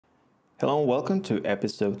Hello and welcome to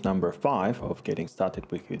episode number 5 of Getting Started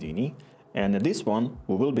with Houdini. And in this one,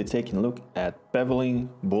 we will be taking a look at beveling,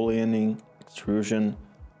 booleaning, extrusion,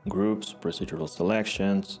 groups, procedural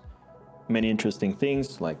selections, many interesting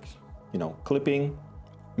things like, clipping,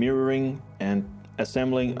 mirroring, and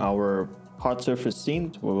assembling our hard surface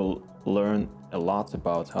scene. We will learn a lot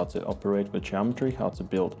about how to operate with geometry, how to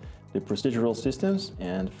build the procedural systems.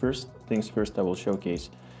 And first things first, I will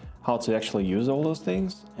showcase how to actually use all those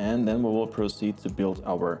things, and then we will proceed to build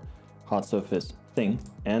our hard surface thing.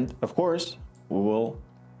 And of course, we will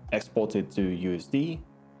export it to USD,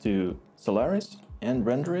 to Solaris, and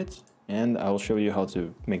render it. And I'll show you how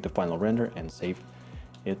to make the final render and save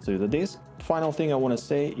it to the disk. Final thing I want to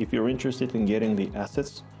say, if you're interested in getting the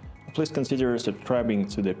assets, please consider subscribing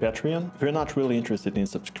to the Patreon. If you're not really interested in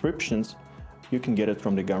subscriptions, you can get it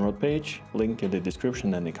from the Gumroad page, link in the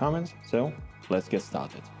description and the comments. So let's get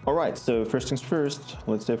started. All right, so first things first,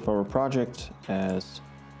 let's save our project as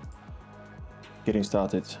Getting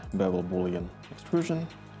Started Bevel Boolean Extrusion.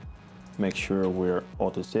 Make sure we're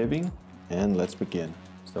auto-saving and let's begin.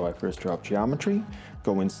 So I first drop geometry,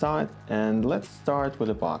 go inside, and let's start with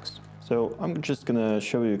a box. So I'm just gonna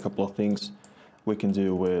show you a couple of things we can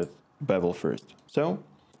do with Bevel first. So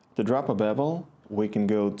to drop a bevel, we can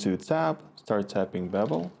go to tab, start tapping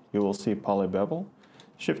bevel. You will see poly bevel,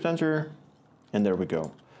 shift enter, and there we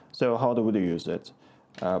go. So how do we use it?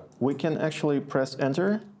 We can actually press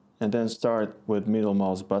enter and then start with middle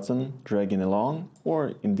mouse button, dragging along,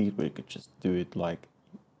 or indeed we could just do it like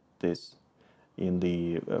this in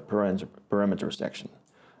the parameter section.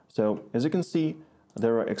 So as you can see,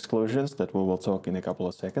 there are exclusions that we will talk in a couple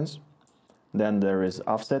of seconds. Then there is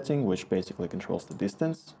offsetting, which basically controls the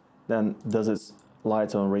distance. Then does it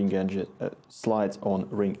slides on ring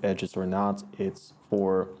edges or not? It's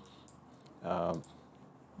for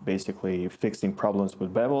basically fixing problems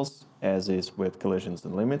with bevels, as is with collisions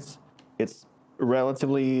and limits. It's a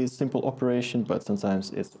relatively simple operation, but sometimes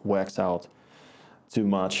it whacks out too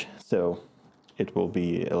much, so it will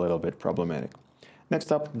be a little bit problematic.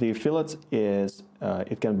 Next up, the fillet is,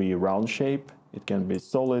 it can be round shape, it can be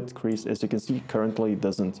solid, crease. As you can see, currently it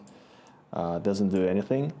doesn't do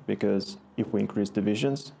anything, because if we increase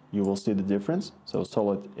divisions, you will see the difference. So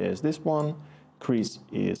solid is this one, crease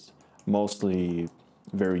is mostly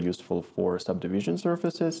very useful for subdivision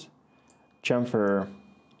surfaces. Chamfer,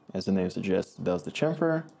 as the name suggests, does the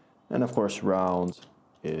chamfer. And of course, round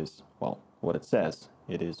is, well, what it says,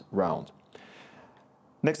 it is round.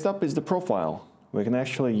 Next up is the profile. We can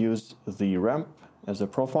actually use the ramp as a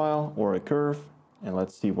profile or a curve, and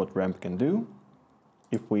let's see what ramp can do.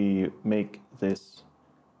 If we make this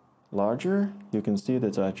larger, you can see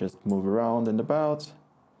that I just move around and about,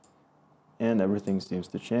 and everything seems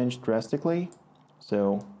to change drastically.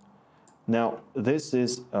 So now this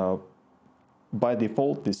is by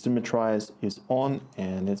default, the symmetrize is on,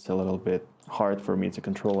 and it's a little bit hard for me to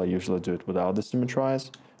control. I usually do it without the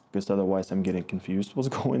symmetrize, because otherwise I'm getting confused what's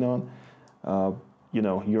going on.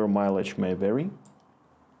 Your mileage may vary.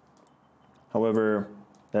 However,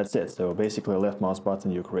 that's it. So basically, left mouse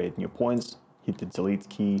button, you create new points, hit the delete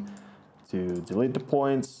key to delete the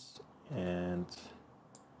points, and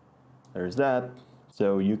there's that.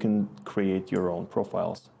 So you can create your own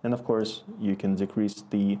profiles. And of course, you can decrease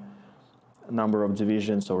the number of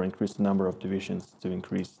divisions or increase the number of divisions to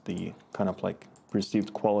increase the kind of like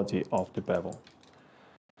perceived quality of the bevel.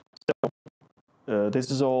 So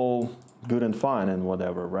this is all good and fine and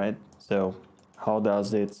whatever, right? So how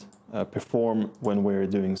does it perform when we're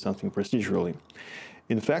doing something procedurally?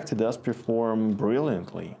 In fact, it does perform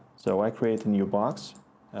brilliantly. So I create a new box.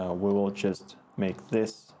 We will just make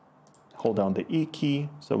this, hold down the E key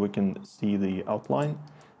so we can see the outline,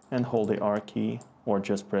 and hold the R key, or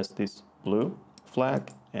just press this blue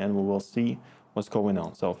flag, and we will see what's going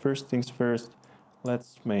on. So first things first,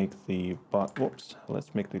 let's make the box,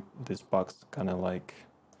 let's make this box kind of like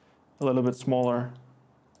a little bit smaller,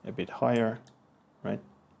 a bit higher, right?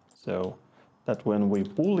 So that when we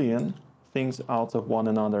Boolean things out of one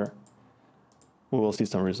another, we will see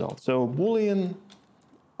some results. So Boolean,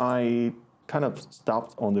 I kind of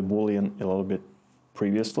stopped on the Boolean a little bit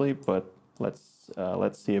previously, but let's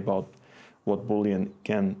see about what Boolean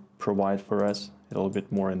can provide for us a little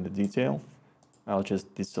bit more in the detail. I'll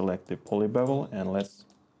just deselect the poly bevel and let's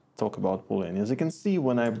talk about Boolean. As you can see,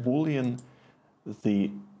 when I Boolean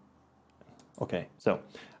so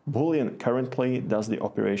Boolean currently does the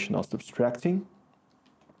operation of subtracting.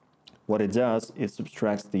 What it does is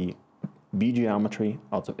subtracts the B geometry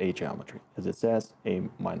out of A geometry, as it says, A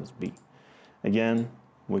minus B. Again,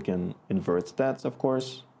 we can invert that, of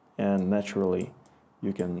course, and naturally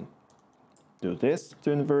you can do this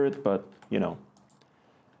to invert, but you know,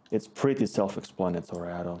 it's pretty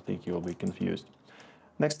self-explanatory. I don't think you'll be confused.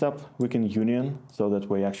 Next up, we can union so that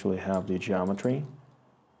we actually have the geometry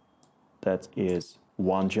that is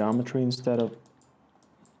one geometry instead of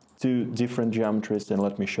two different geometries. And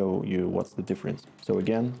let me show you what's the difference. So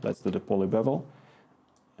again, let's do the poly bevel.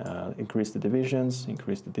 Increase the divisions,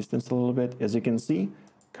 increase the distance a little bit. As you can see,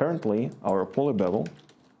 currently our poly bevel,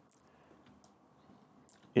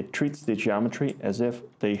 it treats the geometry as if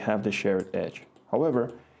they have the shared edge.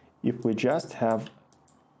 However, if we just have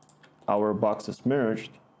our boxes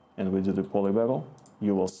merged and we do the poly bevel,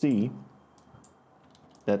 you will see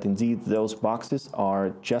that indeed those boxes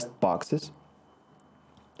are just boxes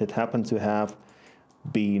that happen to have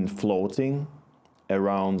been floating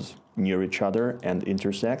around near each other and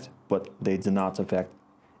intersect, but they do not affect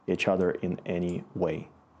each other in any way.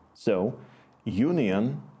 So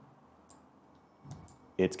union,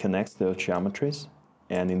 it connects those geometries,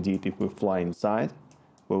 and indeed if we fly inside,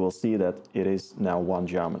 we will see that it is now one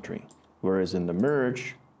geometry. Whereas in the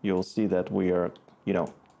merge, you'll see that we are, you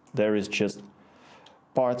know, there is just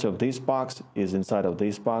part of this box is inside of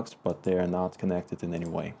this box, but they are not connected in any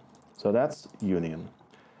way. So that's union.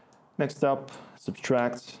 Next up,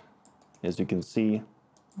 subtract. As you can see,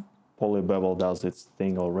 poly bevel does its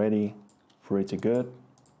thing already pretty good.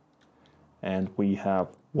 And we have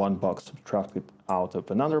one box subtracted out of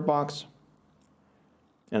another box,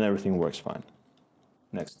 and everything works fine.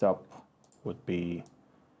 Next up would be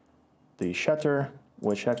the shatter,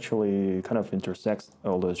 which actually kind of intersects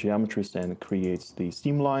all those geometries and creates the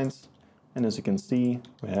seam lines. And as you can see,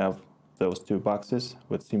 we have those two boxes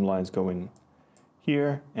with seam lines going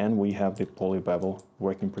here, and we have the poly bevel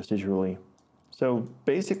working procedurally. So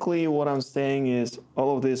basically what I'm saying is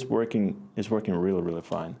all of this is working really, really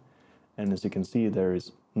fine. And as you can see, there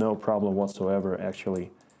is no problem whatsoever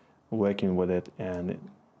actually working with it, and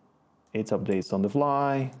it updates on the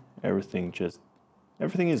fly. Everything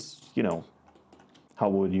is, you know, how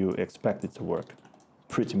would you expect it to work?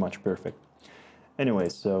 Pretty much perfect. Anyway,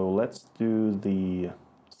 so let's do the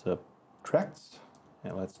subtracts,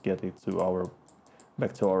 and let's get it to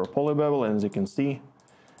back to our poly bevel. And as you can see,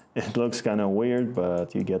 it looks kind of weird,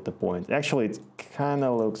 but you get the point. Actually, it kind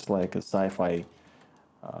of looks like a sci-fi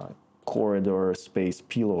corridor space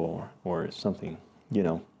pillow or something, you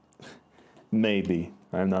know. Maybe.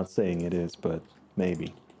 I'm not saying it is, but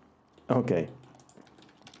maybe. Okay.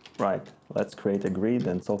 Right. Let's create a grid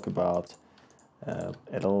and talk about a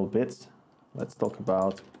little bit. Let's talk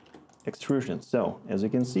about extrusion. So, as you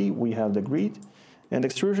can see, we have the grid, and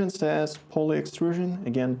extrusion says poly extrusion.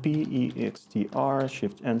 Again, P-E-X-T-R,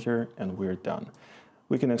 Shift Enter, and we're done.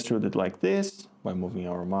 We can extrude it like this by moving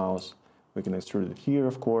our mouse. We can extrude it here,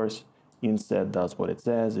 of course. Inset does what it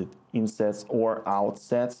says. It insets or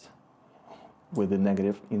outsets with the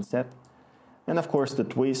negative inset. And of course, the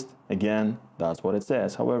twist, again, does what it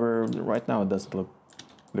says. However, right now it doesn't look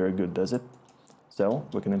very good, does it? So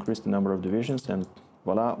we can increase the number of divisions, and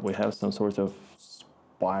voila, we have some sort of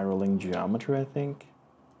spiraling geometry, I think.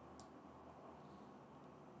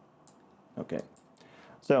 Okay,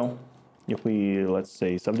 so if we, let's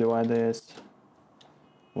say, subdivide this,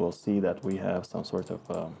 we'll see that we have some sort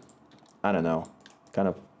of, I don't know, kind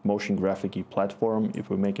of motion graphic-y platform. If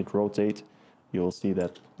we make it rotate, you'll see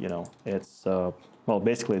that, you know, it's, well,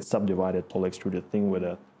 basically it's subdivided poly extruded thing with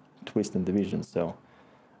a twist and division. So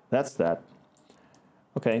that's that.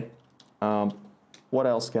 Okay, what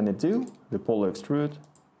else can it do? The poly extrude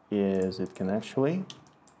is it can actually,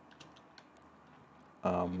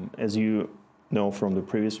 as you know from the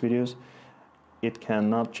previous videos, it can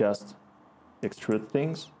not just extrude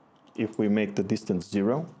things. If we make the distance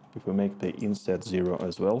 0, if we make the inset 0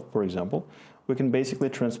 as well, for example, we can basically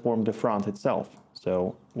transform the front itself.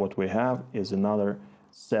 So what we have is another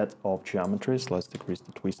set of geometries. Let's decrease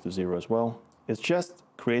the twist to 0 as well. It's just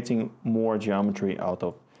creating more geometry out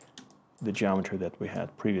of the geometry that we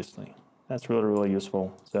had previously. That's really, really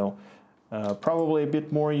useful. So probably a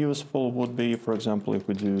bit more useful would be, for example, if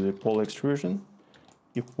we do the poly extrusion.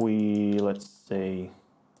 If we, let's say,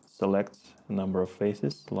 select a number of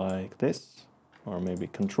faces like this, or maybe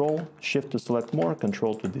Control, Shift to select more,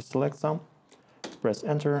 Control to deselect some, press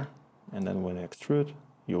Enter, and then when I extrude,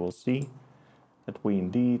 you will see that we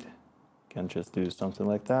indeed can just do something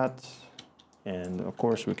like that. And of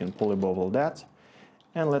course, we can poly bevel that.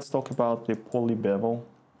 And let's talk about the poly bevel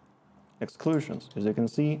exclusions. As you can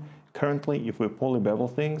see, currently, if we poly bevel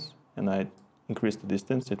things and I increase the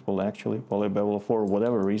distance, it will actually poly bevel for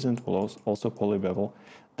whatever reason. It will also poly bevel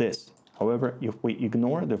this. However, if we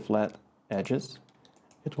ignore the flat edges,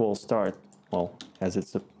 it will start, well, as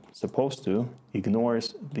it's supposed to,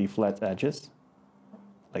 ignores the flat edges,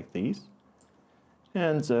 like these,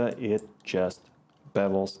 and it just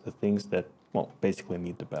bevels the things that, well, basically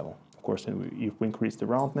need the bevel. Of course, if we increase the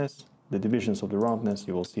roundness, the divisions of the roundness,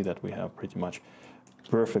 you will see that we have pretty much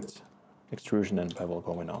perfect extrusion and bevel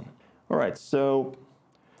going on. All right, so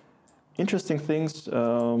interesting things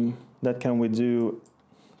that can we do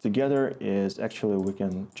together is actually we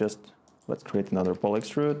can just, let's create another poly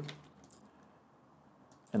extrude.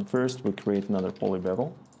 And first we create another poly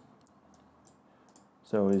bevel.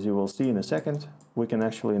 So as you will see in a second, we can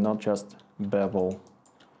actually not just bevel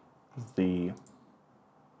the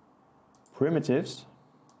primitives,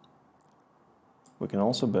 we can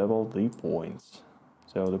also bevel the points.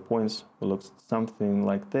 So the points will look something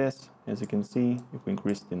like this. As you can see, if we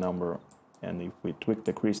increase the number and if we tweak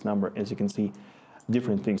the crease number, as you can see,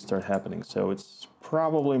 different things start happening. So it's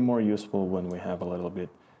probably more useful when we have a little bit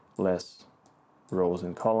less rows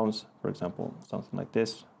and columns. For example, something like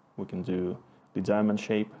this, we can do the diamond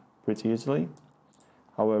shape pretty easily.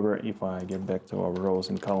 However, if I get back to our rows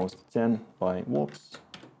and columns to 10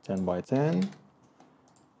 by 10,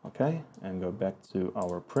 okay, and go back to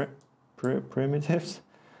our primitives,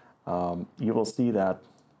 you will see that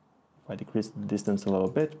if I decrease the distance a little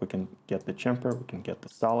bit, we can get the chamfer, we can get the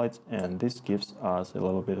solids, and this gives us a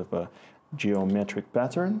little bit of a geometric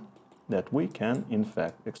pattern that we can in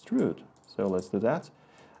fact extrude. So let's do that.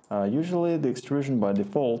 Usually the extrusion by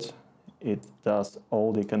default, it does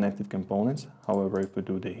all the connected components. However, if we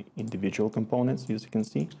do the individual components, as you can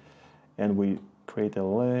see, and we create a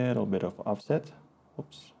little bit of offset,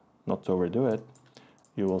 oops, not to overdo it,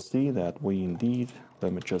 you will see that we indeed,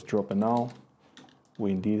 let me just drop a null,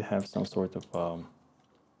 we indeed have some sort of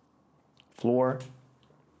floor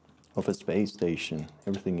of a space station.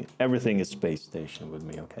 Everything is space station with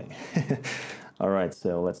me, okay? All right,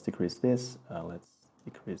 so let's decrease this. Let's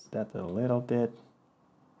decrease that a little bit.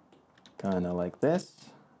 Kind of like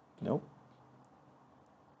this. Nope.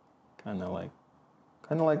 Kind of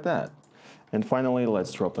like that. And finally,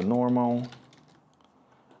 let's drop a normal.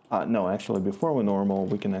 No, actually, before we normal,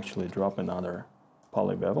 we can actually drop another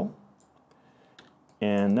poly bevel.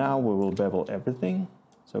 And now we will bevel everything.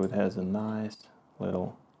 So it has a nice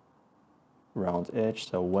little round edge.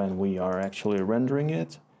 So when we are actually rendering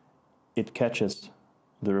it, it catches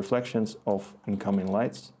the reflections of incoming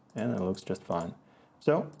lights and it looks just fine.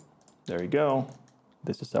 So there you go.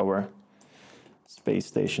 This is our space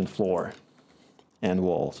station floor and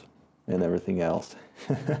walls and everything else.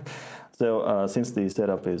 So since the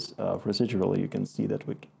setup is procedural, you can see that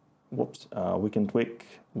we can tweak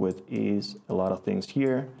with ease a lot of things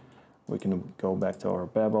here. We can go back to our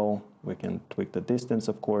bevel. We can tweak the distance,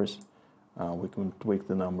 of course. We can tweak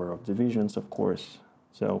the number of divisions, of course.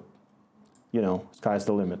 So, you know, sky's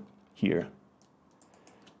the limit here.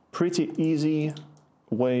 Pretty easy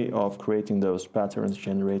way of creating those patterns,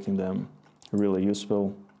 generating them. Really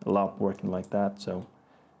useful. I love working like that. So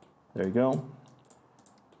there you go.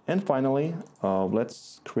 And finally,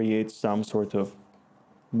 let's create some sort of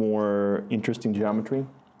more interesting geometry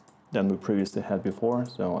than we previously had before.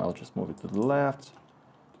 So I'll just move it to the left.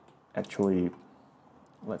 Actually,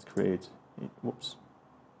 let's create, whoops,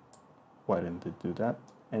 why didn't it do that?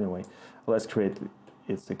 Anyway, let's create,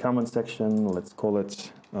 it's a comment section. Let's call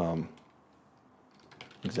it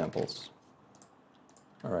examples.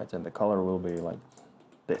 All right, and the color will be like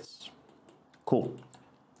this. Cool.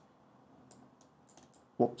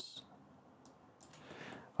 Whoops.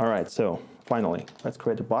 All right, so finally, let's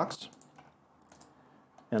create a box.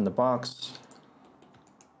 And the box,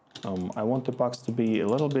 I want the box to be a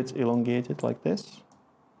little bit elongated like this.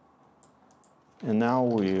 And now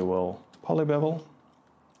we will poly bevel.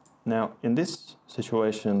 Now, in this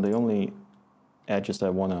situation, the only edges I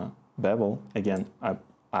want to bevel, again,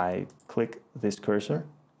 I click this cursor,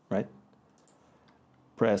 right?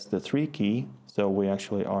 Press the 3 key, so we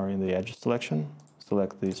actually are in the edge selection.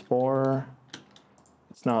 Select these 4.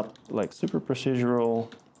 It's not like super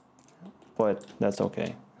procedural, but that's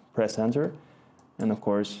okay. Press enter, and of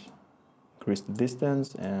course, increase the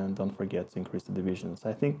distance, and don't forget to increase the divisions.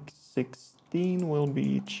 I think 16 will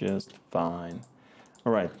be just fine.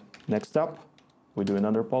 All right, next up, we do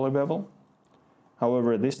another poly bevel.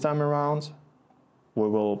 However, this time around, we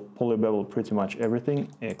will poly bevel pretty much everything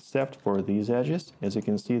except for these edges. As you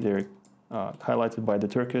can see, they're highlighted by the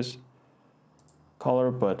turquoise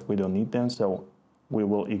color, but we don't need them, so we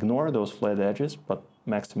will ignore those flat edges, but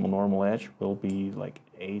maximum normal edge will be like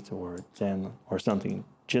 8 or 10 or something,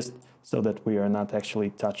 just so that we are not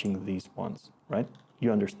actually touching these ones, right?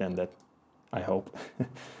 You understand that, I hope.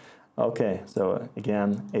 Okay, so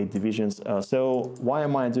again, 8 divisions. So why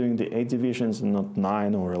am I doing the 8 divisions and not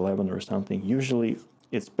 9 or 11 or something? Usually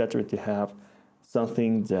it's better to have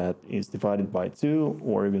something that is divided by 2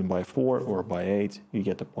 or even by 4 or by 8. You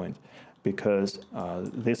get the point. Because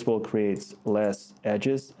this will create less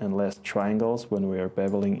edges and less triangles when we are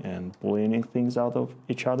beveling and booleaning things out of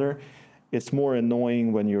each other. It's more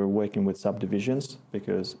annoying when you're working with subdivisions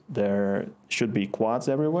because there should be quads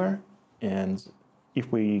everywhere, and if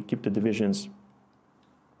we keep the divisions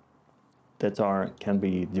that can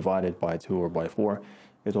be divided by 2 or by 4,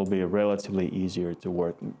 it will be relatively easier to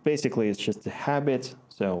work. Basically, it's just a habit.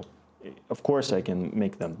 So, of course, I can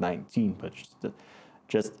make them 19, but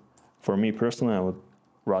just for me personally, I would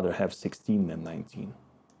rather have 16 than 19,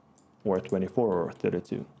 or 24 or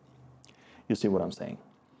 32. You see what I'm saying?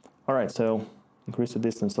 All right, so increase the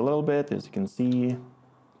distance a little bit. As you can see,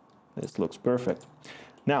 this looks perfect.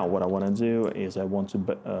 Now, what I want to do is I want to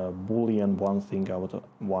Boolean one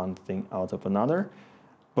thing out of another.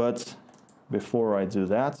 But before I do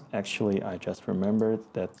that, actually, I just remembered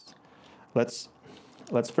that let's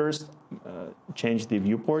first change the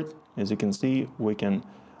viewport. As you can see, we can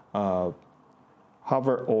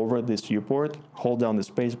hover over this viewport, hold down the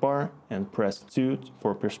spacebar, and press 2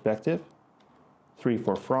 for perspective, 3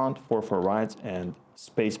 for front, 4 for right, and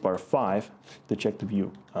spacebar 5 to check the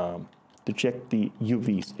view. To check the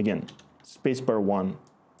UVs. Again, spacebar 1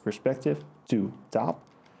 perspective, 2 top,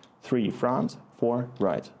 3 front, 4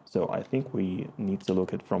 right. So I think we need to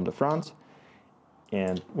look at from the front.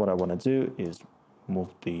 And what I want to do is move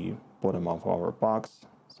the bottom of our box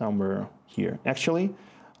somewhere here. Actually,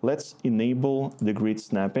 let's enable the grid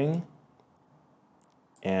snapping.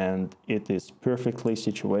 And it is perfectly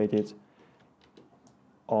situated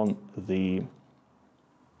on the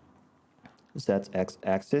ZX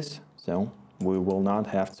axis, so we will not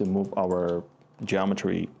have to move our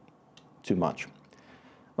geometry too much.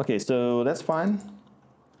 Okay, so that's fine.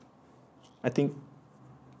 I think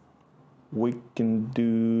we can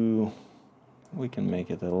make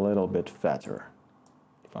it a little bit fatter,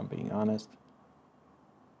 if I'm being honest.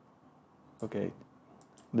 Okay,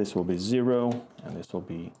 this will be 0, and this will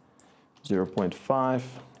be 0.5.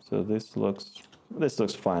 So this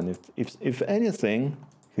looks fine. If anything,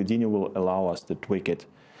 Houdini will allow us to tweak it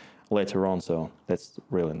later on, so that's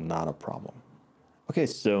really not a problem. Okay,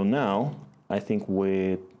 so now I think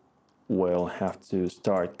we will have to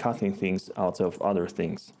start cutting things out of other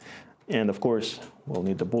things. And of course, we'll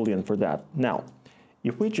need the Boolean for that. Now,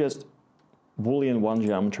 if we just Boolean one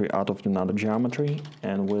geometry out of another geometry,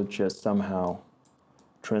 and we'll just somehow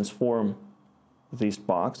transform this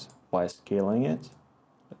box by scaling it.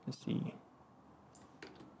 Let me see.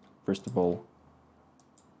 First of all,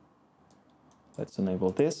 let's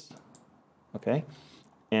enable this, okay?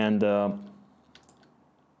 And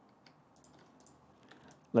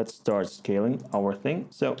let's start scaling our thing.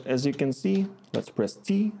 So as you can see, let's press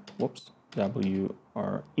T, whoops,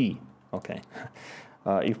 W-R-E, okay.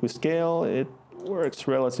 If we scale, it works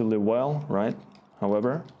relatively well, right?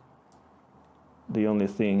 However, the only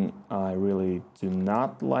thing I really do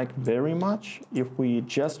not like very much, if we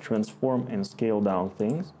just transform and scale down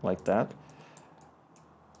things like that,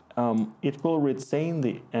 it will retain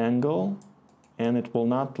the angle and it will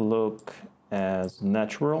not look as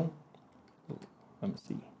natural. Let me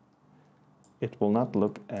see. It will not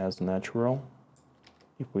look as natural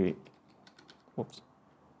if we, whoops,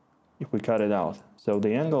 if we cut it out. So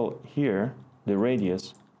the angle here, the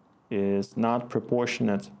radius, is not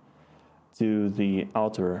proportionate to the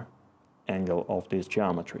outer angle of this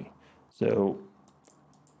geometry. So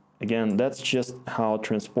again, that's just how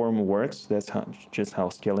transform works. That's just how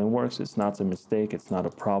scaling works. It's not a mistake. It's not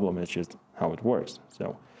a problem. It's just how it works.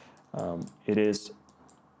 So it is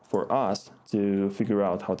for us to figure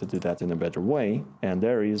out how to do that in a better way. And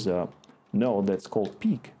there is a node that's called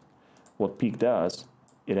peak. What peak does,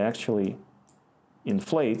 it actually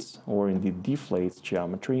inflates or indeed deflates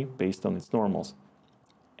geometry based on its normals.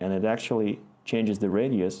 And it actually changes the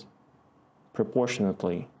radius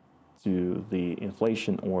proportionately to the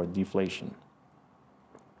inflation or deflation.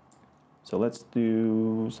 So let's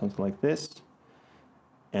do something like this.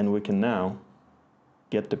 And we can now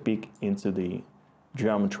get the peak into the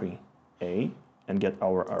geometry A and get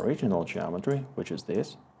our original geometry, which is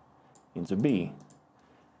this, into B.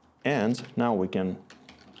 And now we can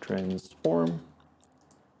transform,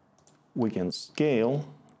 we can scale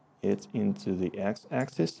it into the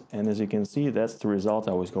x-axis, and as you can see, that's the result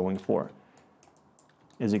I was going for.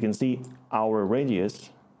 As you can see, our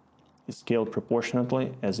radius is scaled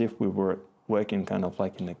proportionately as if we were working kind of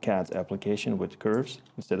like in a CAD application with curves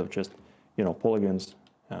instead of just, you know, polygons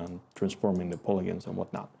and transforming the polygons and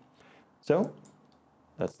whatnot. So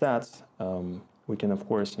that's that. We can of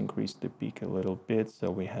course increase the peak a little bit,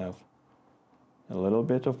 so we have a little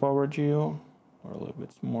bit of our geo, or a little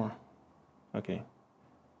bit more. Okay,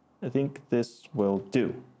 I think this will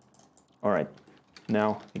do. All right,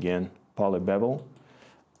 now again, poly bevel.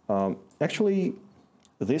 Actually,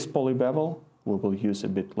 this poly bevel we will use a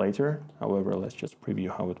bit later. However, let's just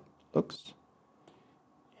preview how it looks.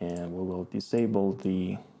 And we will disable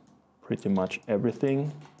the pretty much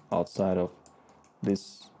everything outside of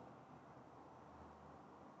this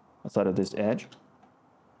edge.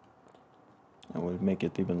 And we'll make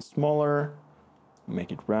it even smaller,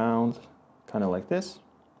 make it round, kind of like this.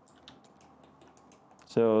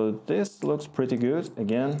 So this looks pretty good.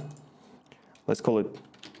 Again, let's call it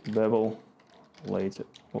bevel later,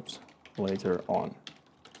 later on.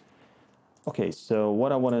 Okay, so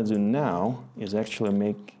what I want to do now is actually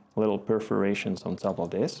make little perforations on top of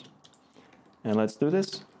this. And let's do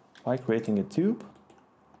this by creating a tube.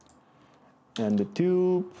 And the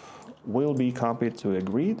tube will be copied to a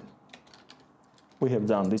grid. We have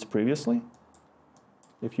done this previously.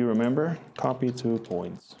 If you remember, copy 2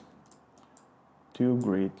 points. Tube,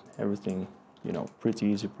 grid, everything, you know, pretty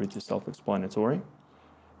easy, pretty self-explanatory.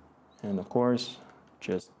 And of course,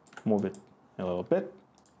 just move it a little bit.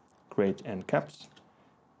 Create end caps.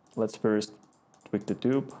 Let's first tweak the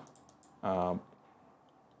tube.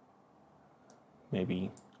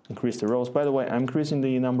 Maybe increase the rows. By the way, I'm increasing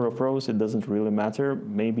the number of rows. It doesn't really matter.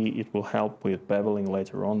 Maybe it will help with beveling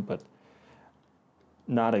later on, but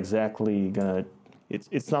not exactly gonna.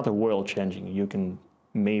 It's not a world changing. You can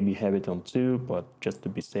maybe have it on 2, but just to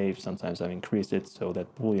be safe, sometimes I've increased it so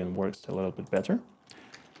that Boolean works a little bit better.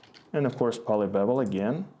 And of course, poly bevel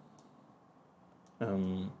again.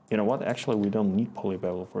 You know what? Actually, we don't need poly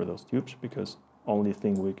bevel for those tubes, because only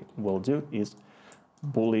thing we will do is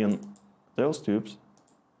Boolean those tubes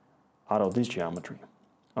out of this geometry.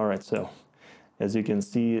 All right, so as you can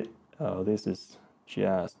see, this is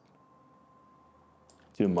just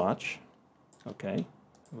too much. Okay,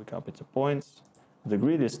 we copy 2 points. The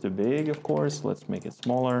grid is too big, of course. Let's make it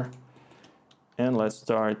smaller. And let's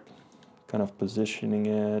start kind of positioning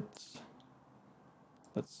it.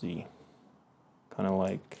 Let's see, kind of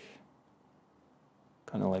like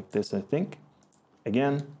this, I think.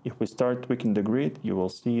 Again, if we start tweaking the grid, you will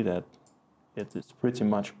see that it is pretty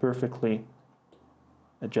much perfectly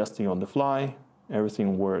adjusting on the fly.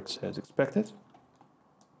 Everything works as expected.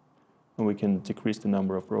 And we can decrease the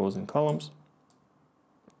number of rows and columns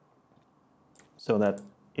so that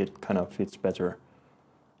it kind of fits better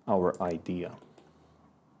our idea.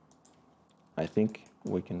 I think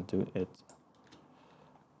we can do it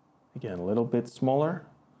again a little bit smaller,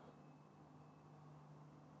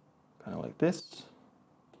 kind of like this,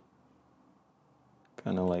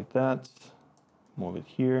 kind of like that. Move it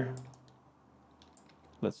here.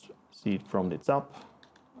 Let's see it from the top.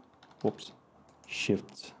 Whoops,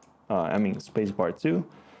 shift, spacebar 2.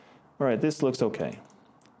 All right, this looks okay.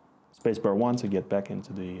 Spacebar 1 to get back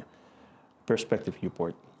into the perspective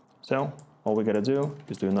viewport. So all we gotta do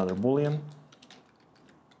is do another Boolean.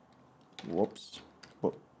 Whoops,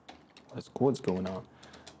 what's going on?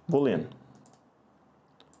 Boolean.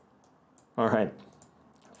 All right,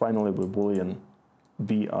 finally we Boolean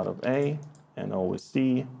B out of A and always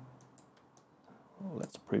C.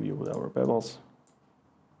 Let's preview with our bevels.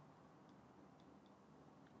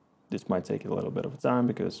 This might take a little bit of time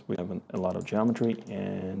because we have a lot of geometry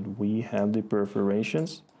and we have the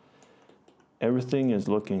perforations. Everything is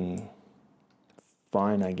looking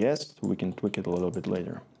fine, I guess. We can tweak it a little bit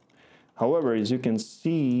later. However, as you can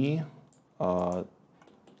see, I'm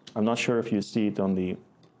not sure if you see it on the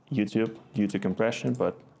YouTube due to compression,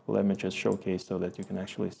 but let me just showcase so that you can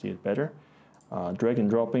actually see it better. Drag and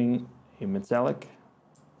dropping a metallic,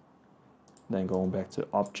 then going back to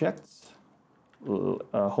objects,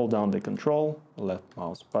 hold down the control, left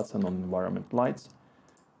mouse button on environment lights,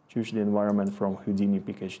 choose the environment from Houdini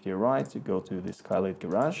PKHD right to go to the skylight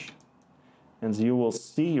garage. And you will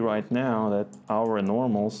see right now that our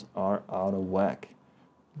normals are out of whack.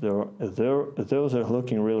 Those are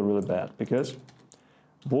looking really, really bad because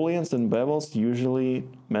Booleans and bevels usually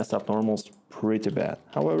mess up normals pretty bad.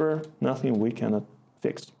 However, nothing we cannot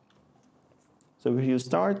fix. So if you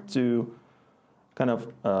start to kind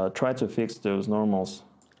of try to fix those normals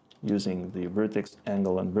using the vertex,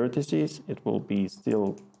 angle, and vertices, it will be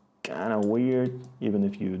still kind of weird, even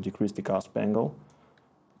if you decrease the cusp angle.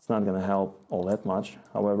 It's not going to help all that much.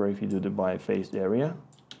 However, if you do the by face area,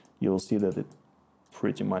 you'll see that it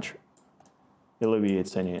pretty much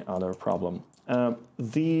alleviates any other problem.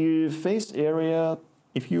 The face area,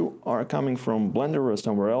 if you are coming from Blender or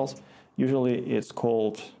somewhere else, usually it's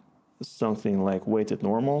called something like weighted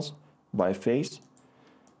normals by face.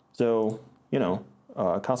 So, you know,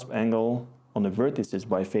 cusp angle on the vertices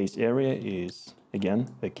by face area is, again,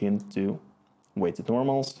 akin to weighted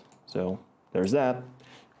normals. So there's that.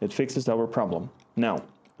 It fixes our problem. Now,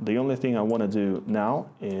 the only thing I want to do now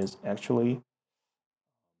is actually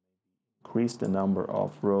increase the number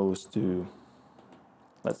of rows to,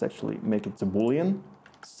 let's actually make it to Boolean,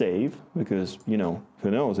 save, because, you know,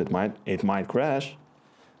 who knows, it might crash.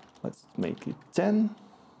 Let's make it 10.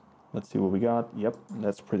 Let's see what we got. Yep,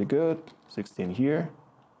 that's pretty good. 16 here.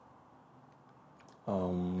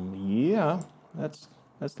 Yeah, that's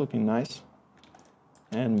looking nice.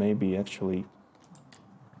 And maybe actually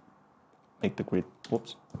make the grid,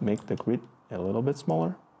 whoops, make the grid a little bit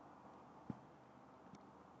smaller.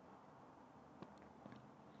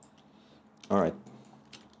 All right.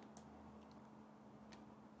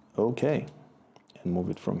 Okay, and move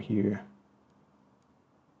it from here.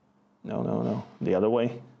 No, the other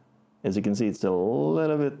way. As you can see, it's a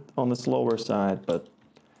little bit on the slower side, but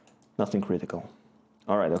nothing critical.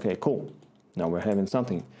 All right, okay, cool. Now we're having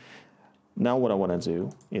something. Now what I want to do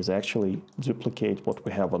is actually duplicate what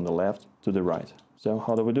we have on the left to the right. So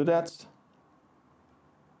how do we do that?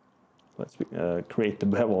 Let's create the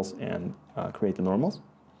bevels and create the normals.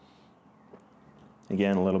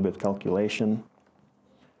 Again, a little bit calculation.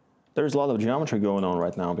 There's a lot of geometry going on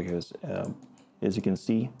right now because, as you can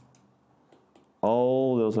see,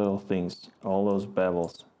 all those little things, all those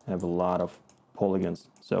bevels have a lot of polygons,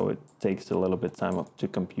 so it takes a little bit time to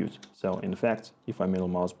compute. So in fact, if I middle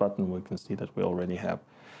mouse button, we can see that we already have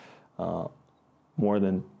more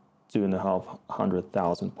than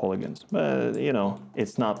 2,500,000 polygons. But you know,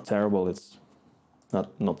 it's not terrible. It's not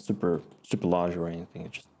super large or anything.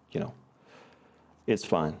 It's just, you know, it's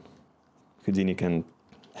fine. Houdini can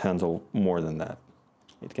handle more than that.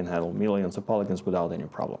 It can handle millions of polygons without any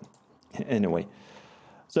problem. Anyway,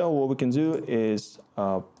 so what we can do is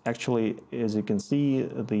actually, as you can see,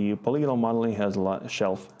 the polygonal modeling has a lot,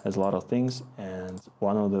 shelf has a lot of things, and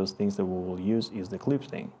one of those things that we will use is the clip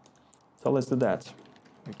thing. So let's do that.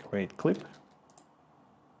 We create clip,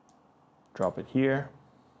 drop it here,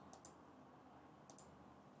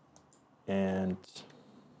 and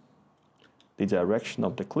the direction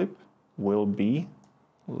of the clip will be,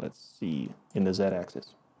 let's see, in the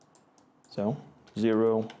z-axis. So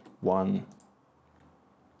 0, 1.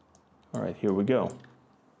 All right, here we go.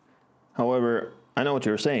 However, I know what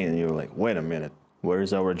you're saying, and you're like, wait a minute,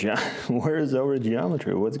 where's our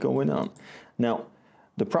geometry? What's going on? Now,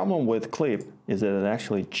 the problem with clip is that it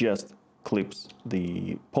actually just clips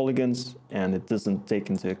the polygons and it doesn't take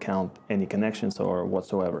into account any connections or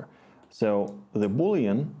whatsoever. So the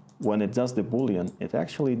Boolean, when it does the Boolean, it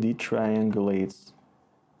actually detriangulates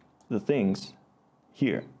the things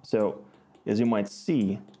here. So as you might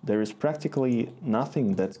see, there is practically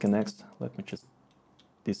nothing that connects. Let me just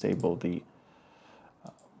disable the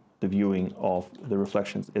viewing of the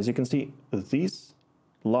reflections. As you can see, this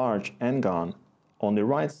large n-gon on the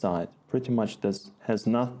right side pretty much has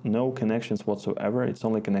no connections whatsoever. It's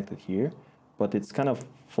only connected here, but it's kind of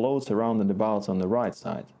floats around and about on the right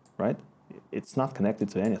side, right? It's not connected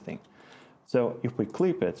to anything. So if we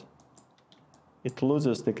clip it, it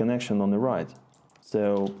loses the connection on the right.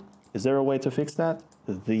 So is there a way to fix that?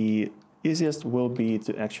 The easiest will be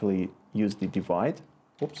to actually use the divide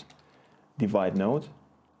node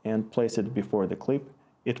and place it before the clip.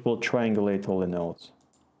 It will triangulate all the nodes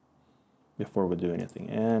before we do anything.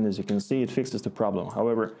 And as you can see, it fixes the problem.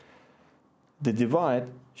 However, the divide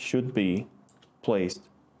should be placed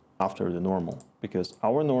after the normal because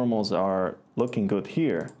our normals are looking good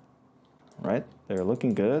here, right? They're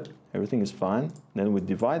looking good, everything is fine. Then we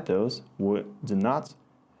divide those, we do not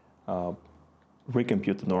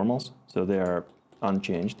recompute the normals, so they are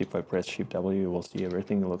unchanged. If I press Shift W, you will see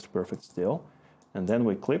everything looks perfect still. And then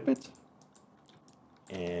we clip it,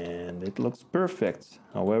 and it looks perfect.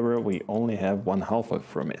 However, we only have 1/2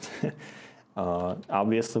 from it.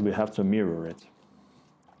 Obviously, we have to mirror it.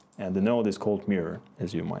 And the node is called mirror,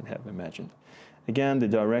 as you might have imagined. Again, the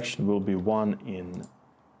direction will be 1 in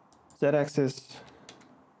z-axis.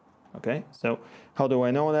 Okay, so how do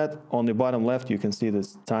I know that? On the bottom left, you can see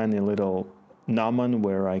this tiny little gnomon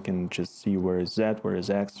where I can just see where is z, where is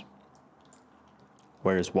x,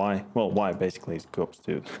 where is y. Well, y basically goes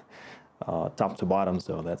to top to bottom,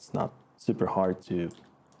 so that's not super hard to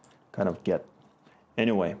kind of get.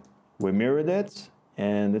 Anyway, we mirrored it,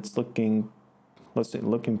 and it's looking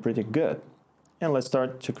pretty good. And let's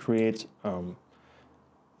start to create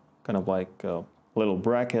kind of like little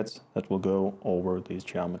brackets that will go over this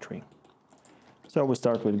geometry. So we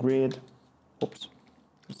start with grid. Oops.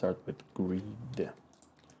 We start with grid.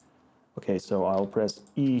 Okay, so I'll press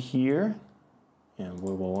E here, and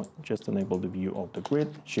we will just enable the view of the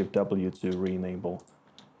grid. Shift W to re-enable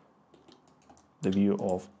the view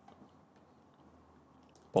of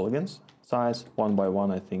polygons. Size 1 by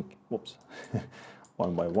 1, I think, whoops,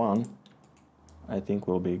 1 by 1, I think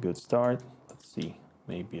will be a good start. Let's see,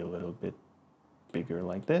 maybe a little bit bigger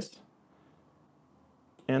like this.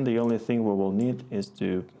 And the only thing we will need is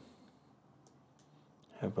to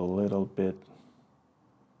have a little bit,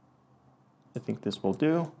 I think this will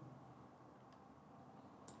do.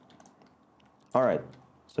 All right,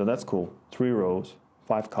 so that's cool. 3 rows,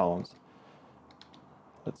 5 columns.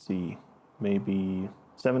 Let's see, maybe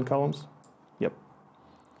 7 columns. Yep.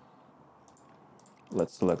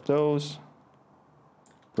 Let's select those.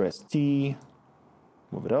 Press T,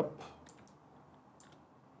 move it up.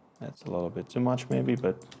 That's a little bit too much maybe,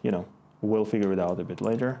 but you know, we'll figure it out a bit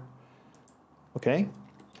later. Okay,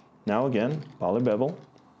 now again, poly bevel.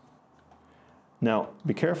 Now,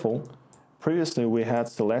 be careful. Previously, we had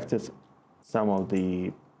selected some of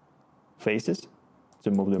the faces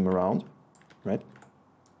to move them around, right?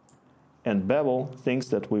 And Bevel thinks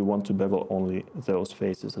that we want to bevel only those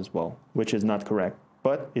faces as well, which is not correct,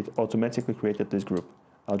 but it automatically created this group.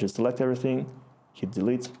 I'll just select everything, hit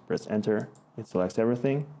delete, press enter. It selects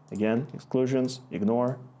everything. Again, exclusions,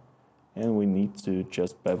 ignore, and we need to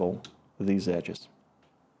just bevel these edges.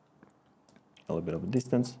 A little bit of a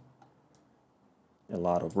distance, a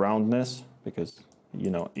lot of roundness, because you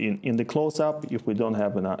know, in the close-up, if we don't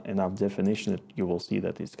have enough definition, you will see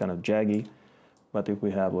that it's kind of jaggy. But if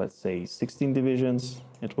we have, let's say, 16 divisions,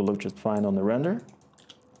 it will look just fine on the render.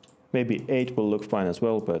 Maybe 8 will look fine as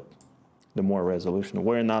well, but the more resolution.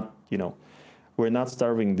 We're not, you know, we're not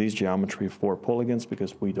starving this geometry for polygons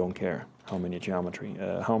because we don't care how many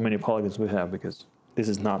how many polygons we have, because this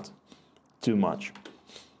is not too much.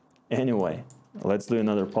 Anyway, let's do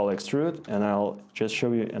another poly extrude, and I'll just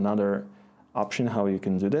show you another option how you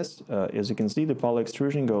can do this. As you can see, the poly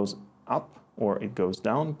extrusion goes up or it goes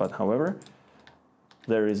down, but however,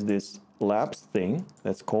 there is this lapse thing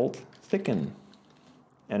that's called thicken,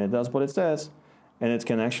 and it does what it says, and it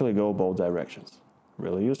can actually go both directions.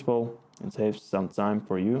 Really useful. It saves some time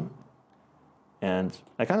for you, and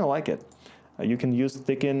I kind of like it. You can use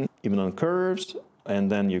thicken even on curves,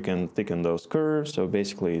 and then you can thicken those curves. So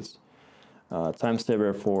basically, it's time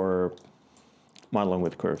saver for modeling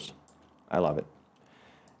with curves. I love it.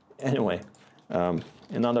 Anyway,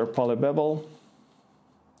 another poly bevel.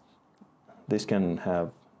 This can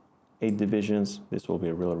have 8 divisions. This will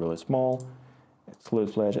be really, really small.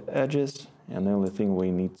 Exclude flash edges, and the only thing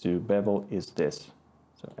we need to bevel is this.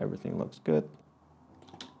 So everything looks good.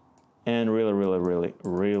 And really, really, really,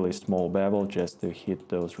 really small bevel just to hit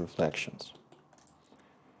those reflections.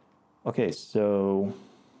 Okay, so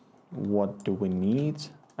what do we need?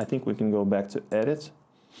 I think we can go back to edit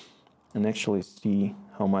and actually see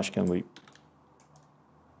how much can we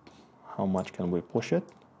push it.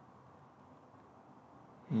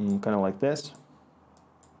 Kind of like this.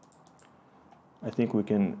 I think we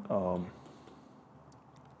can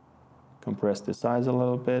compress the size a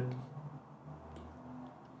little bit.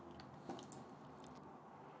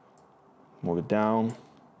 Move it down.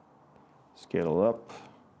 Scale up.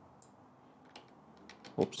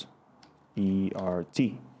 Oops. ERT.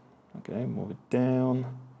 Okay, move it down.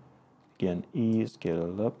 Again, E,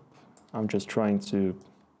 scale it up. I'm just trying to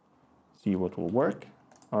see what will work.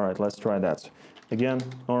 All right, let's try that. Again,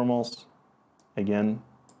 normals. Again,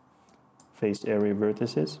 face area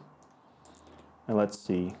vertices. And let's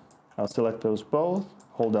see. I'll select those both.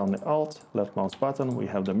 Hold down the Alt, left mouse button. We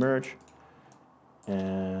have the merge.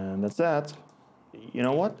 And that's that. You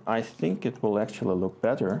know what? I think it will actually look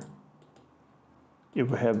better if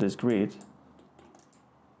we have this grid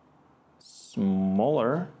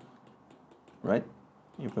smaller, right?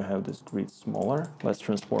 If we have this grid smaller, let's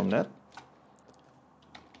transform that.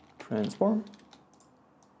 Transform.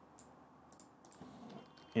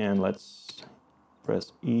 And let's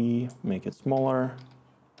press E, make it smaller.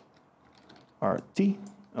 RT,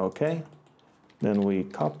 okay. Then we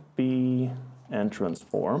copy and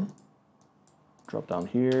transform. Drop down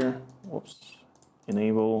here, whoops,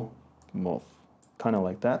 enable, move, kind of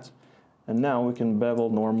like that. And now we can bevel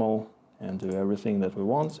normal and do everything that we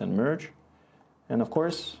want and merge. And of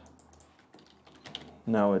course,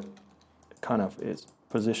 now it kind of is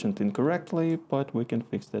positioned incorrectly, but we can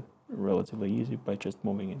fix that relatively easy by just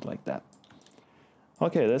moving it like that.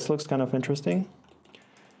 Okay, this looks kind of interesting.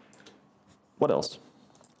 What else?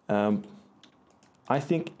 I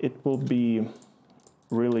think it will be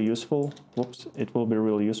really useful. Whoops! It will be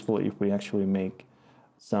really useful if we actually make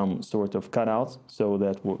some sort of cutout so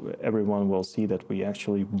that everyone will see that we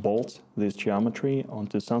actually bolt this geometry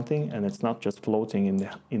onto something and it's not just floating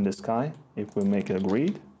in the sky. If we make a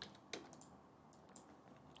grid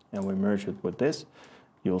and we merge it with this,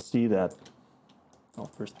 you'll see that,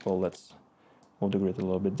 well, first of all, let's move the grid a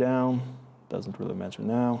little bit down. Doesn't really matter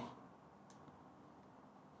now.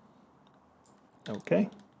 Okay.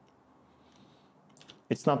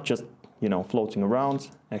 It's not just, you know, floating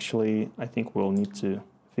around. Actually, I think we'll need to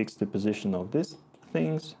fix the position of these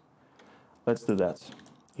things. Let's do that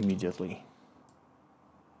immediately.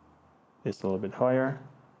 This a little bit higher.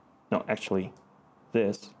 No, actually,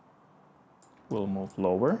 this will move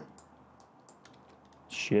lower.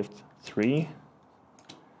 Shift 3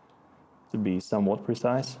 to be somewhat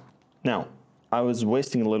precise. Now, I was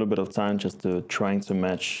wasting a little bit of time just trying to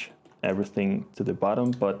match everything to the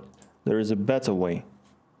bottom, but there is a better way,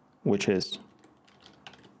 which is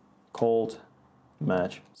called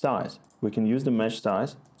match size. We can use the match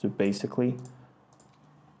size to basically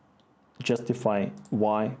justify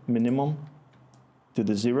y minimum to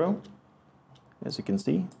the 0. As you can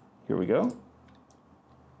see, here we go.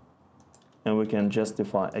 And we can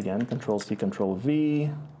justify, again, Control-C,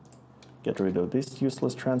 Control-V, get rid of this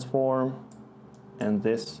useless transform, and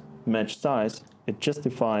this match size, it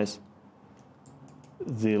justifies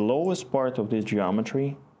the lowest part of this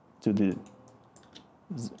geometry to the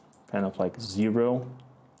kind of like 0,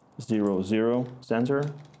 0, 0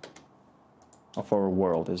 center of our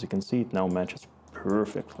world. As you can see, it now matches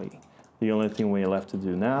perfectly. The only thing we left to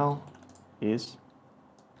do now is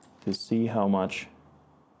to see how much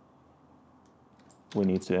we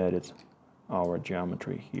need to edit our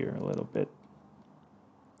geometry here a little bit.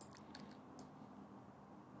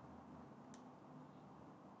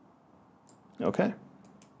 Okay.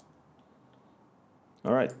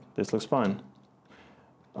 All right, this looks fine.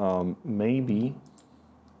 Maybe,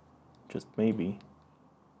 just maybe,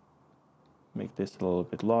 make this a little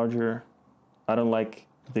bit larger. I don't like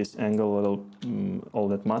this angle all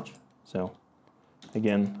that much, so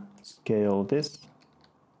again, scale this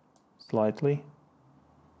slightly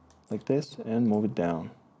like this and move it down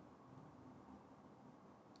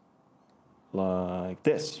like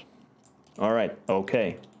this. All right,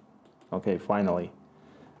 okay, finally.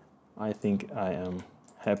 I think I am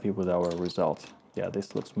happy with our result. Yeah,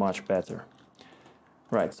 this looks much better.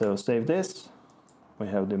 Right, so save this. We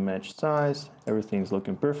have the match size. Everything's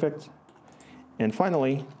looking perfect. And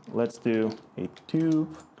finally, let's do a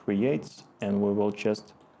tube creates, and we will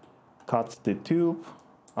just cut the tube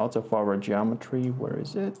out of our geometry. Where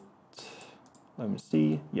is it? Let me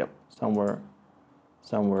see. Yep, somewhere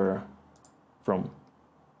from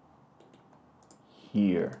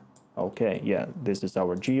here. Okay, yeah, this is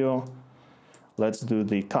our geo. Let's do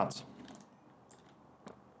the cut.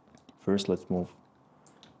 First, let's move.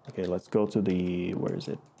 Okay, let's go to the, where is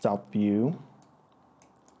it? Top view.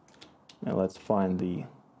 And let's find the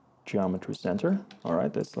geometry center. All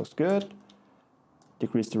right, this looks good.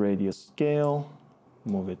 Decrease the radius scale.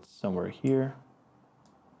 Move it somewhere here.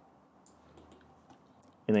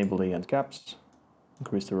 Enable the end caps.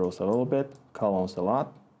 Increase the rows a little bit. Columns a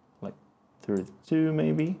lot, like 32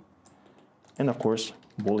 maybe. And of course,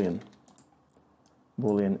 Boolean.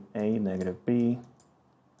 Boolean A, negative B.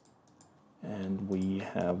 And we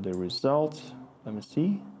have the result. Let me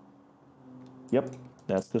see. Yep,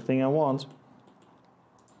 that's the thing I want.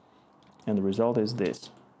 And the result is this.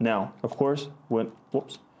 Now, of course, when,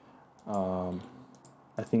 whoops,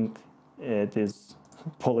 I think it is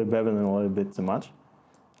polybeveling a little bit too much.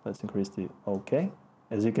 Let's increase the OK.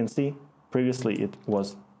 As you can see, previously it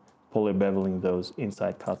was polybeveling those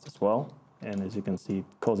inside cuts as well. And as you can see, it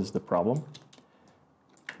causes the problem.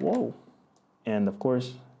 Whoa. And of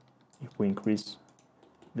course, if we increase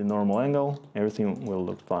the normal angle, everything will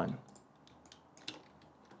look fine.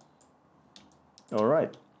 All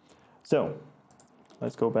right, so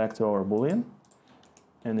let's go back to our Boolean.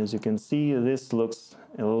 And as you can see, this looks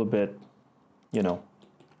a little bit, you know,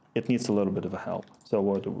 it needs a little bit of a help. So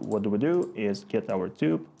what do we do is get our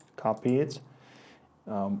tube, copy it.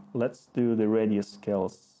 Let's do the radius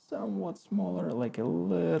scale somewhat smaller, like a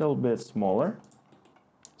little bit smaller.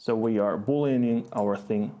 So we are Booleaning our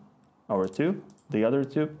thing, our tube. The other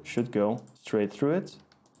tube should go straight through it.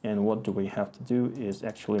 And what do we have to do is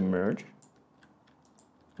actually merge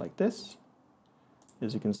like this.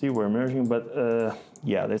 As you can see, we're merging, but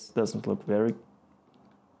yeah, this doesn't look very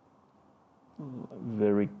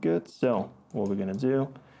good. So what we're gonna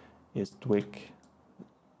do is tweak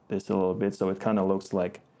this a little bit so it kind of looks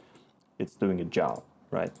like it's doing a job,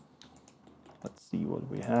 right? Let's see what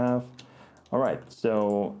we have. All right,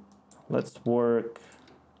 so let's work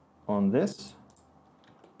on this.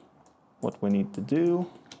 what we need to do,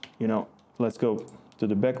 let's go to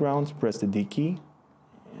the background, press the D key,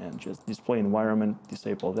 and just display environment,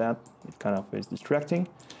 disable that. It kind of is distracting.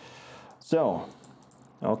 So,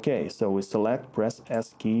 okay, so we select, press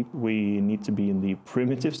S key. We need to be in the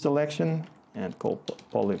primitive selection and call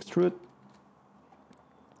poly extrude.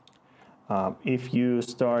 If you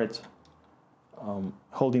start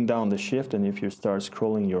holding down the shift, and if you start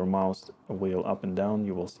scrolling your mouse wheel up and down,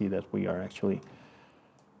 you will see that we are actually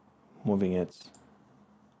moving it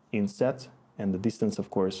inset, and the distance, of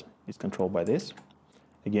course, is controlled by this.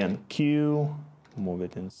 Again, Q, move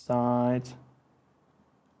it inside,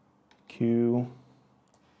 Q,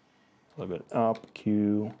 a little bit up,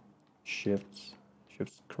 Q, shift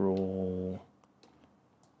scroll,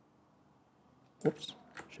 oops,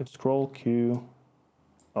 shift scroll, Q,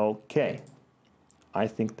 okay. I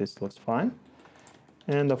think this looks fine.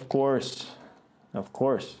 And of course,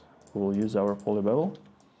 we'll use our poly bevel.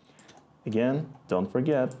 Again, don't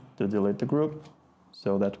forget to delete the group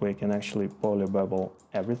so that we can actually poly bevel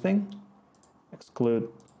everything. Exclude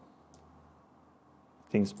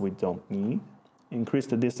things we don't need. Increase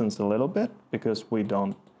the distance a little bit because we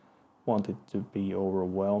don't want it to be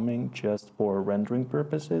overwhelming just for rendering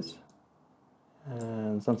purposes.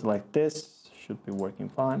 And something like this should be working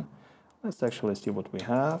fine. Let's actually see what we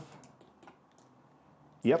have.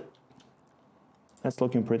 Yep, that's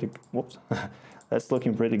looking pretty, whoops, that's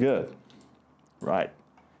looking pretty good. Right,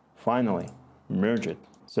 finally, merge it.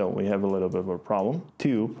 So we have a little bit of a problem.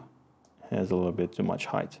 Tube has a little bit too much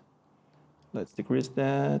height. Let's decrease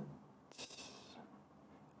that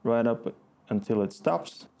right up until it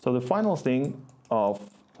stops. So the final thing of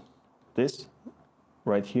this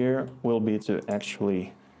right here will be to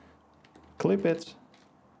actually clip it.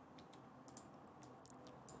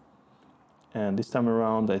 And this time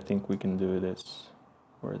around, I think we can do this,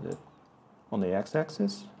 where is it? On the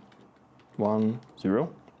x-axis. 1,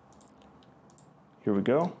 0. Here we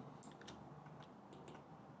go.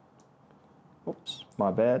 Oops,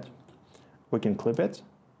 my bad. We can clip it,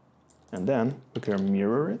 and then we can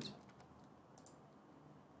mirror it.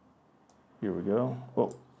 Here we go.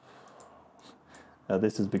 Whoa.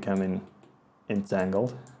 This is becoming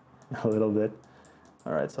entangled a little bit.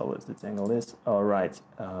 All right, so let's detangle this. All right,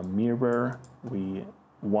 mirror,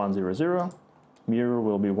 1, 0, 0. Mirror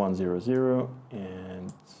will be 1, 0, 0,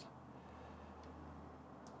 and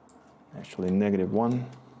actually -1.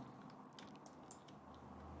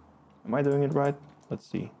 Am I doing it right? Let's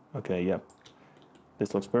see. Okay, yep.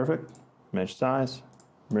 This looks perfect. Mesh size,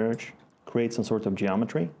 merge, create some sort of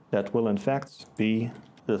geometry that will in fact be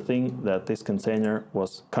the thing that this container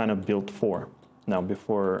was kind of built for. Now,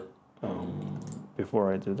 before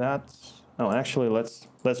I do that, no, actually, let's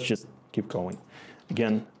just keep going.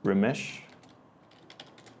 Again, remesh.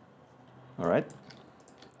 All right.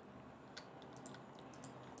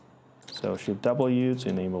 So Shift W to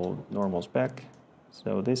enable normal spec.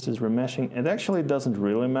 So this is remeshing. It actually doesn't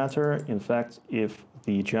really matter. In fact, if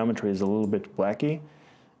the geometry is a little bit wacky,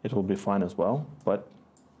 it will be fine as well. But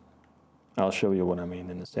I'll show you what I mean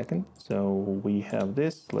in a second. So we have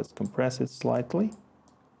this. Let's compress it slightly.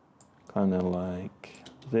 Kind of like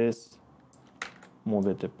this. Move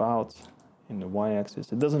it about in the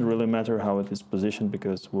y-axis. It doesn't really matter how it is positioned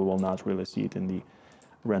because we will not really see it in the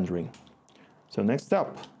rendering. So next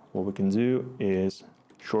up, what we can do is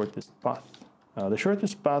shortest path. The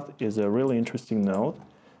shortest path is a really interesting node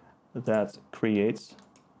that creates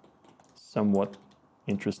somewhat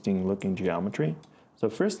interesting looking geometry. So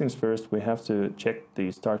first things first, we have to check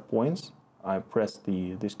the start points. I press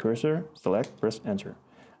this cursor, select, press enter.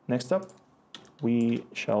 Next up, we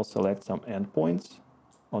shall select some endpoints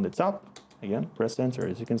on the top. Again, press enter.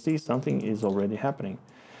 As you can see, something is already happening.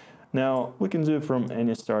 Now, we can do from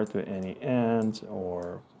any start to any end,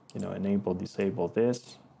 or enable, disable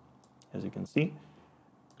this, as you can see.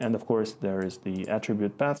 And of course, there is the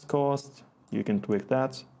attribute path cost. You can tweak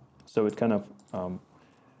that. So it kind of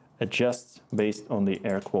adjusts based on the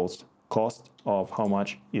air quotes cost of how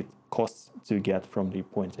much it costs to get from the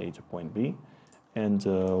point A to point B. And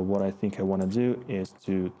what I think I want to do is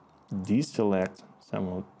to deselect some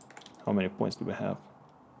of, how many points do we have?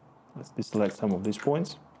 Let's deselect some of these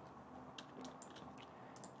points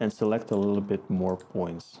and select a little bit more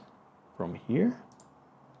points from here.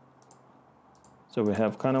 So we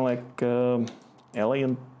have kind of like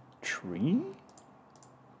alien tree.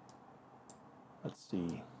 Let's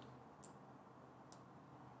see.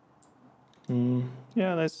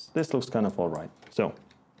 Yeah, this looks kind of all right. So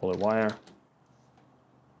poly wire,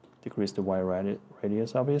 decrease the wire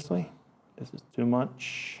radius, obviously. This is too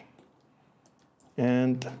much.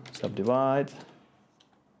 And subdivide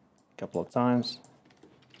a couple of times.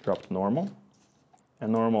 drop to normal.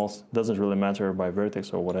 And normals doesn't really matter by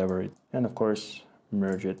vertex or whatever. And of course,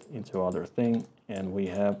 merge it into other thing. And we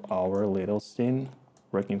have our little scene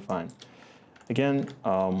working fine. Again,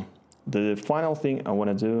 the final thing I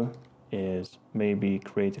want to do is maybe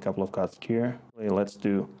create a couple of cuts here. Let's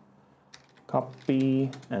do copy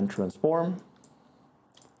and transform.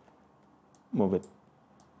 Move it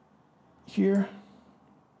here.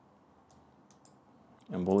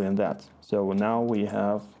 And Boolean that. So now we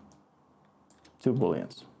have two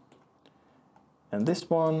Booleans. And this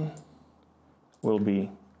one will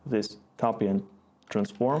be this copy and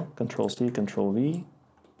transform, Control C, Control V,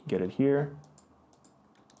 get it here.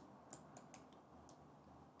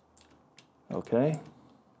 Okay.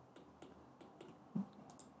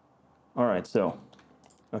 All right, so,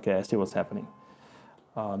 okay, I see what's happening.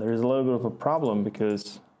 There is a little bit of a problem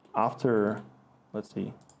because after, let's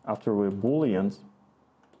see, after we Booleans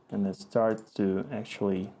and then start to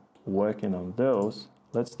actually working on those,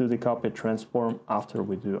 let's do the copy transform after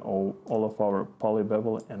we do all of our poly,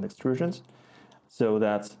 bevel, and extrusions, so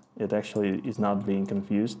that it actually is not being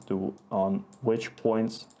confused on which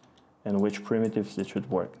points and which primitives it should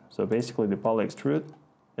work. So basically the poly extrude,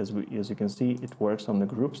 as you can see, it works on the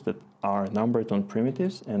groups that are numbered on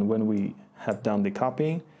primitives, and when we have done the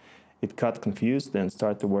copying, it got confused and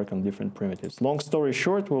start to work on different primitives. Long story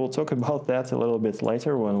short, we'll talk about that a little bit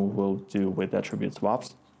later when we'll do with attribute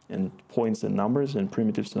swaps and points and numbers and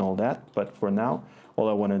primitives and all that. But for now, all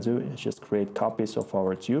I want to do is just create copies of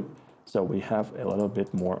our tube, so we have a little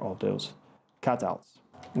bit more of those cutouts.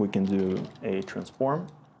 We can do a transform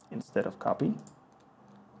instead of copy.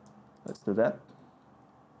 Let's do that.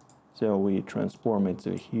 So we transform it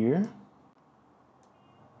to here,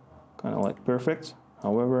 kind of like perfect.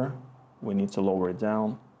 However, we need to lower it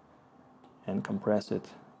down and compress it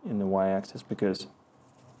in the y-axis, because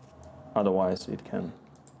otherwise it can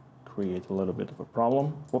create a little bit of a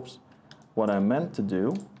problem. Whoops. What I meant to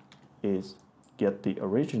do is get the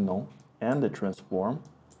original and the transform,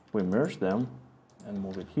 we merge them and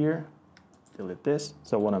move it here, delete this.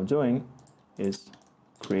 So what I'm doing is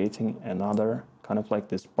creating another kind of like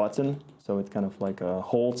this button, so it kind of like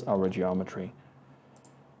holds our geometry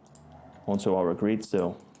onto our grid.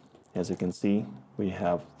 So as you can see, we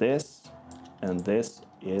have this, and this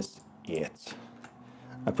is it.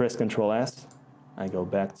 I press Control S, I go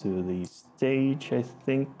back to the stage, I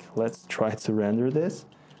think. Let's try to render this.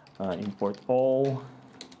 Import all.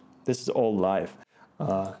 This is all live.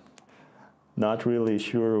 Not really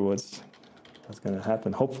sure what's gonna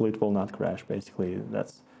happen. Hopefully it will not crash. Basically,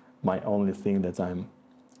 that's my only thing that I'm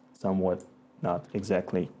somewhat not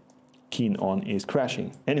exactly keen on is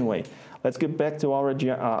crashing. Anyway, let's get back to our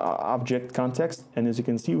object context, and as you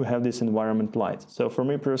can see, we have this environment light. So for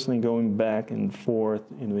me personally, going back and forth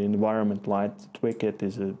in the environment light to tweak it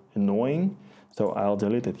is annoying, so I'll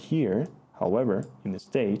delete it here. However, in the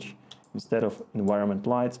stage, instead of environment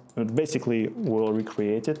light, basically we'll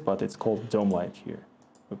recreate it, but it's called dome light here.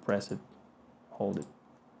 We press it, hold it,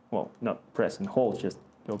 well, not press and hold, just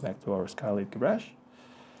go back to our skylight garage,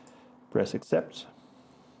 press accept,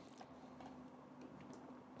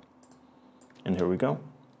 and here we go.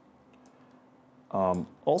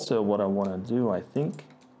 Also, what I want to do, I think,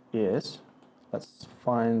 is let's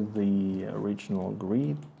find the original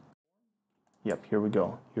grid. Yep, here we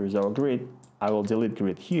go. Here's our grid. I will delete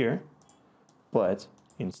grid here, but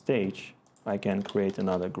in stage, I can create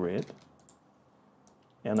another grid,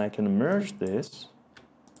 and I can merge this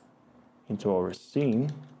into our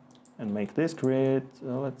scene and make this grid,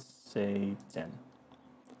 let's say 10.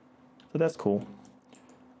 So that's cool.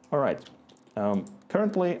 All right.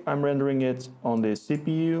 Currently, I'm rendering it on the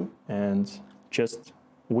CPU, and just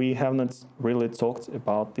we haven't really talked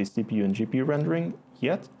about the CPU and GPU rendering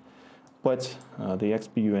yet, but the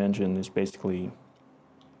XPU engine is basically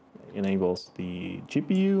enables the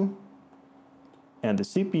GPU and the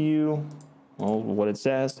CPU. Well, what it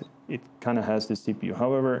says, it kind of has the CPU.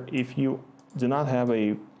 However, if you do not have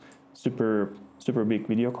a super big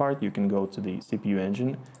video card, you can go to the CPU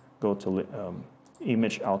engine, go to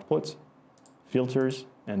image output, filters,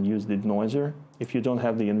 and use the denoiser. If you don't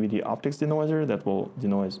have the NVIDIA optics denoiser that will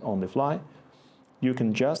denoise on the fly, you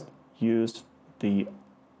can just use the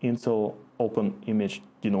Intel Open Image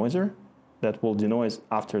Denoiser that will denoise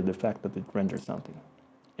after the fact that it renders something.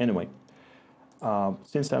 Anyway,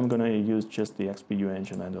 since I'm gonna use just the XPU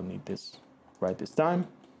engine, I don't need this right this time.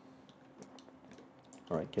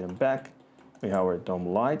 All right, getting back, we have our dome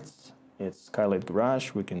lights. It's skylight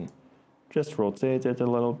garage. We can just rotate it a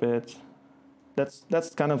little bit.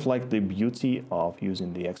 That's kind of like the beauty of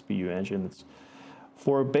using the XPU engine. It's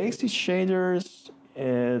for basic shaders,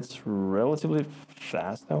 It's relatively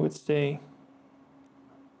fast, I would say.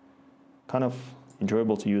 Kind of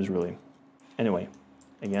enjoyable to use, really. Anyway,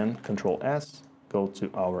 again, Control S, go to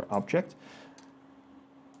our object.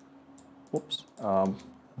 Whoops.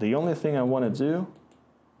 The only thing I want to do,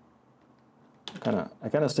 I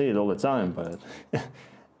kind of say it all the time, but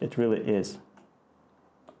it really is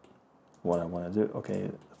what I want to do. Okay,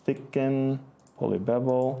 thicken, poly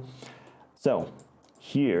bevel. So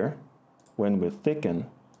here, when we thicken,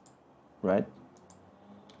 right?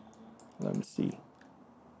 Let me see.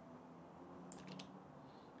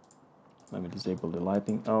 Let me disable the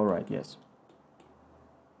lighting. All right, yes.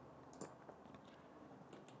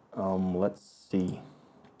 Let's see.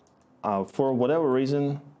 For whatever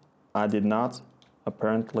reason, I did not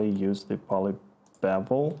apparently use the poly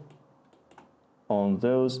bevel on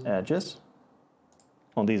those edges,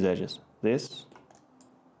 on these edges, this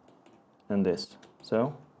and this.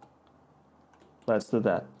 So let's do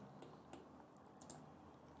that.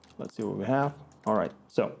 Let's see what we have. All right,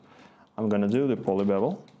 so I'm gonna do the poly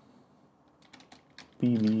bevel,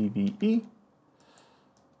 PVVE.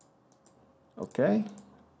 Okay,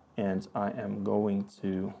 and I am going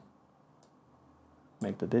to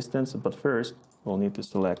make the distance, but first we'll need to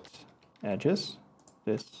select edges,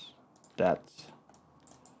 this, that,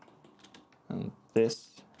 and this,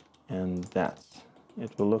 and that.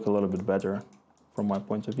 It will look a little bit better from my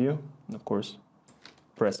point of view. And of course,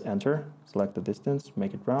 press enter, select the distance,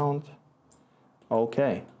 make it round.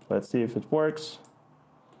 Okay, let's see if it works.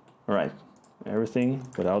 All right, everything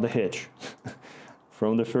without a hitch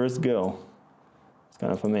from the first go. It's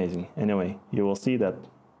kind of amazing. Anyway, you will see that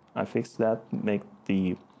I fixed that, make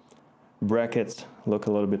the brackets look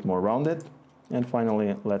a little bit more rounded. And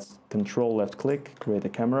finally, let's Control left click, create a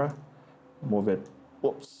camera, move it,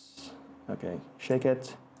 whoops, okay, shake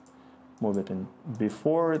it, move it in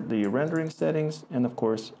before the rendering settings, and of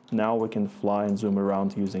course, now we can fly and zoom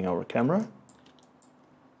around using our camera.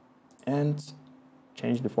 And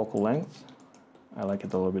change the focal length. I like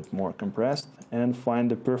it a little bit more compressed, and find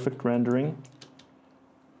the perfect rendering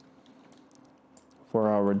for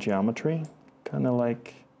our geometry. Kind of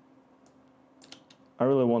like, I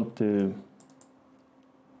really want to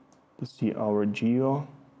see our geo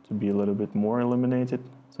to be a little bit more illuminated,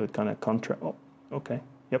 so it kind of contrast. Oh, okay,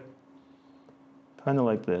 yep, kind of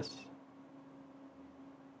like this.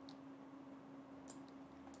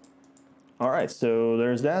 All right, so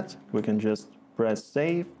there's that. We can just press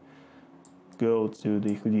save, go to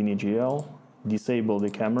the Houdini GL, disable the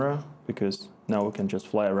camera, because now we can just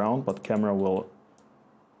fly around, but camera will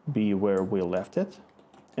be where we left it.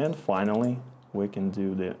 And finally, we can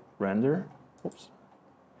do the render. Oops.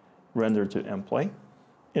 Render to mplay.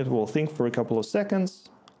 It will think for a couple of seconds,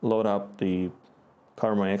 load up the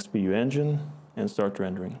Karma XPU engine, and start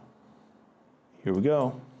rendering. Here we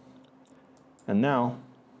go. And now,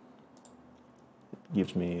 it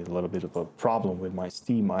gives me a little bit of a problem with my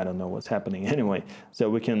Steam. I don't know what's happening. Anyway, so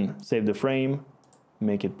we can save the frame,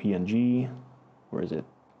 make it PNG. Where is it?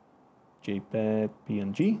 JPEG,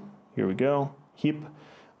 PNG. Here we go. Heap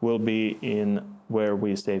will be in where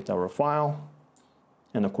we saved our file.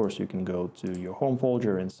 And of course, you can go to your home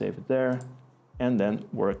folder and save it there, and then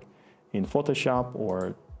work in Photoshop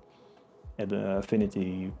or at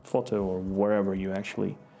Affinity Photo or wherever you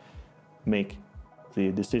actually make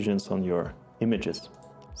the decisions on your images.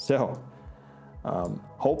 So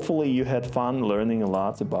hopefully you had fun learning a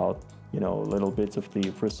lot about, little bits of the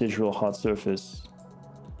procedural hot surface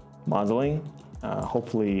modeling.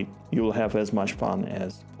 Hopefully you will have as much fun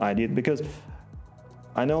as I did, because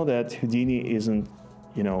I know that Houdini isn't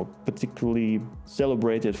particularly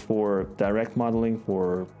celebrated for direct modeling,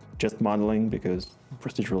 for just modeling, because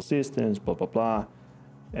procedural systems, blah, blah, blah.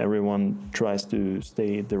 Everyone tries to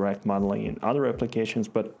stay direct modeling in other applications,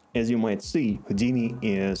 but as you might see, Houdini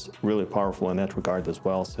is really powerful in that regard as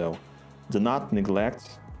well. So do not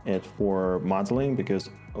neglect it for modeling, because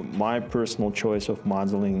my personal choice of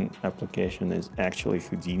modeling application is actually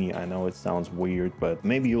Houdini. I know it sounds weird, but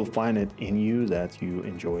maybe you'll find it in you that you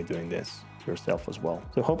enjoy doing this yourself as well.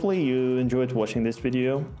 So hopefully you enjoyed watching this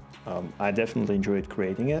video. I definitely enjoyed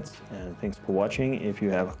creating it, and thanks for watching. If you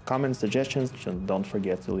have comments, suggestions, don't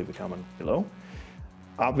forget to leave a comment below.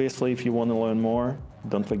 Obviously, if you want to learn more,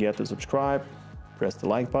 don't forget to subscribe, press the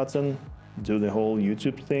like button, do the whole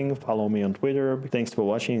YouTube thing, follow me on Twitter. Thanks for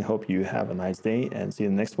watching. Hope you have a nice day, and see you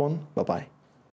in the next one. Bye-bye.